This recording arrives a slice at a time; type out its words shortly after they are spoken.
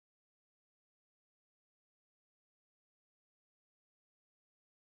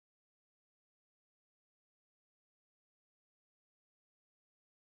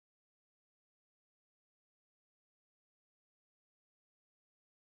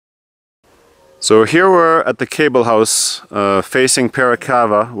So here we're at the cable house facing Peira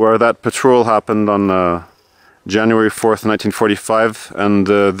Cava, where that patrol happened on January 4th, 1945, and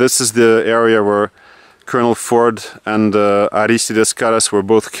this is the area where Colonel Ford and Artistides Cales were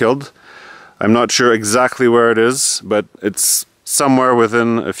both killed. I'm not sure exactly where it is, but it's somewhere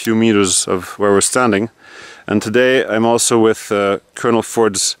within a few meters of where we're standing. And today I'm also with Colonel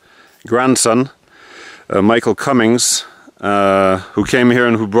Ford's grandson, Michael Cummings, who came here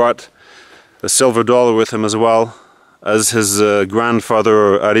and who brought a silver dollar with him as well, as his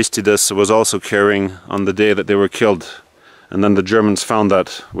grandfather Aristides was also carrying on the day that they were killed. And then the Germans found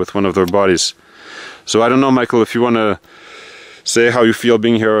that with one of their bodies. So I don't know, Michael, if you want to say how you feel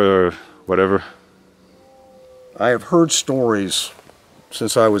being here or whatever. I have heard stories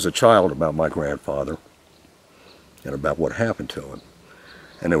since I was a child about my grandfather and about what happened to him.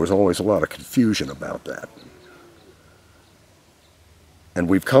 And there was always a lot of confusion about that. And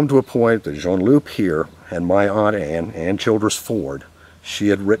we've come to a point that Jean-Luc here and my Aunt Anne Childress Ford, she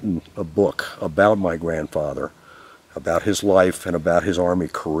had written a book about my grandfather, about his life and about his Army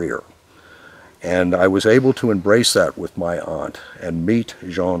career. And I was able to embrace that with my aunt and meet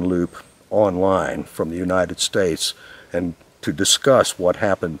Jean-Luc online from the United States and to discuss what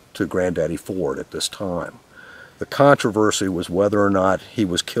happened to Granddaddy Ford at this time. The controversy was whether or not he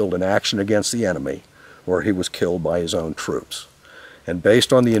was killed in action against the enemy or he was killed by his own troops. And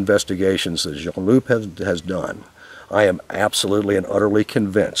based on the investigations that Jean-Luc has done, I am absolutely and utterly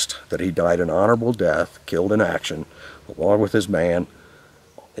convinced that he died an honorable death, killed in action, along with his man,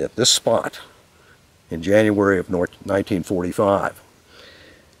 at this spot in January of 1945.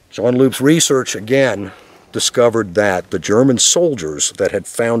 Jean-Luc's research again discovered that the German soldiers that had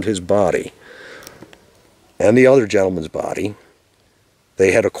found his body and the other gentleman's body,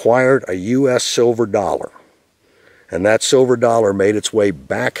 they had acquired a U.S. silver dollar. And that silver dollar made its way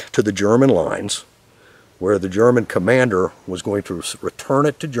back to the German lines, where the German commander was going to return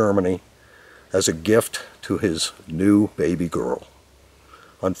it to Germany as a gift to his new baby girl.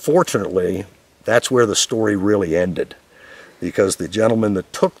 Unfortunately, that's where the story really ended, because the gentleman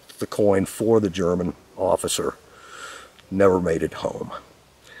that took the coin for the German officer never made it home.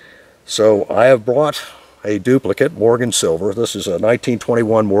 So I have brought a duplicate Morgan silver. This is a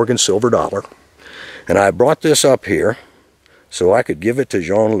 1921 Morgan silver dollar. And I brought this up here so I could give it to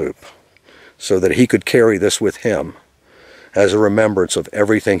Jean-Luc so that he could carry this with him as a remembrance of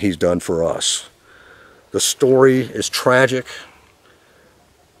everything he's done for us. The story is tragic,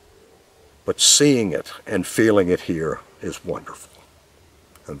 but seeing it and feeling it here is wonderful.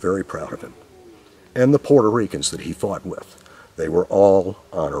 I'm very proud of him. And the Puerto Ricans that he fought with. They were all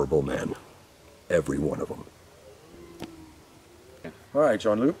honorable men, every one of them. All right,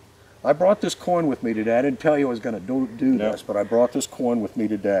 Jean-Luc. I brought this coin with me today. I didn't tell you I was going to do this, but I brought this coin with me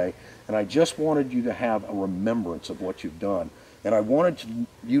today, and I just wanted you to have a remembrance of what you've done. And I wanted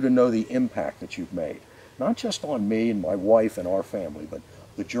you to know the impact that you've made, not just on me and my wife and our family, but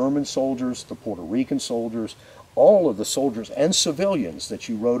the German soldiers, the Puerto Rican soldiers, all of the soldiers and civilians that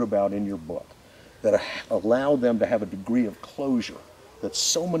you wrote about in your book, that allowed them to have a degree of closure that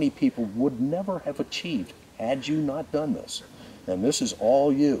so many people would never have achieved had you not done this. And this is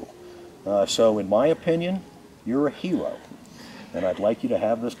all you. So in my opinion, you're a hero, and I'd like you to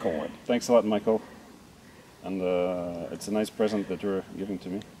have this coin. Thanks a lot, Michael. And it's a nice present that you're giving to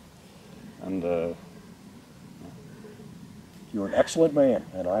me. And you're an excellent man,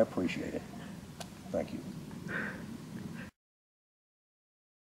 and I appreciate it. Thank you.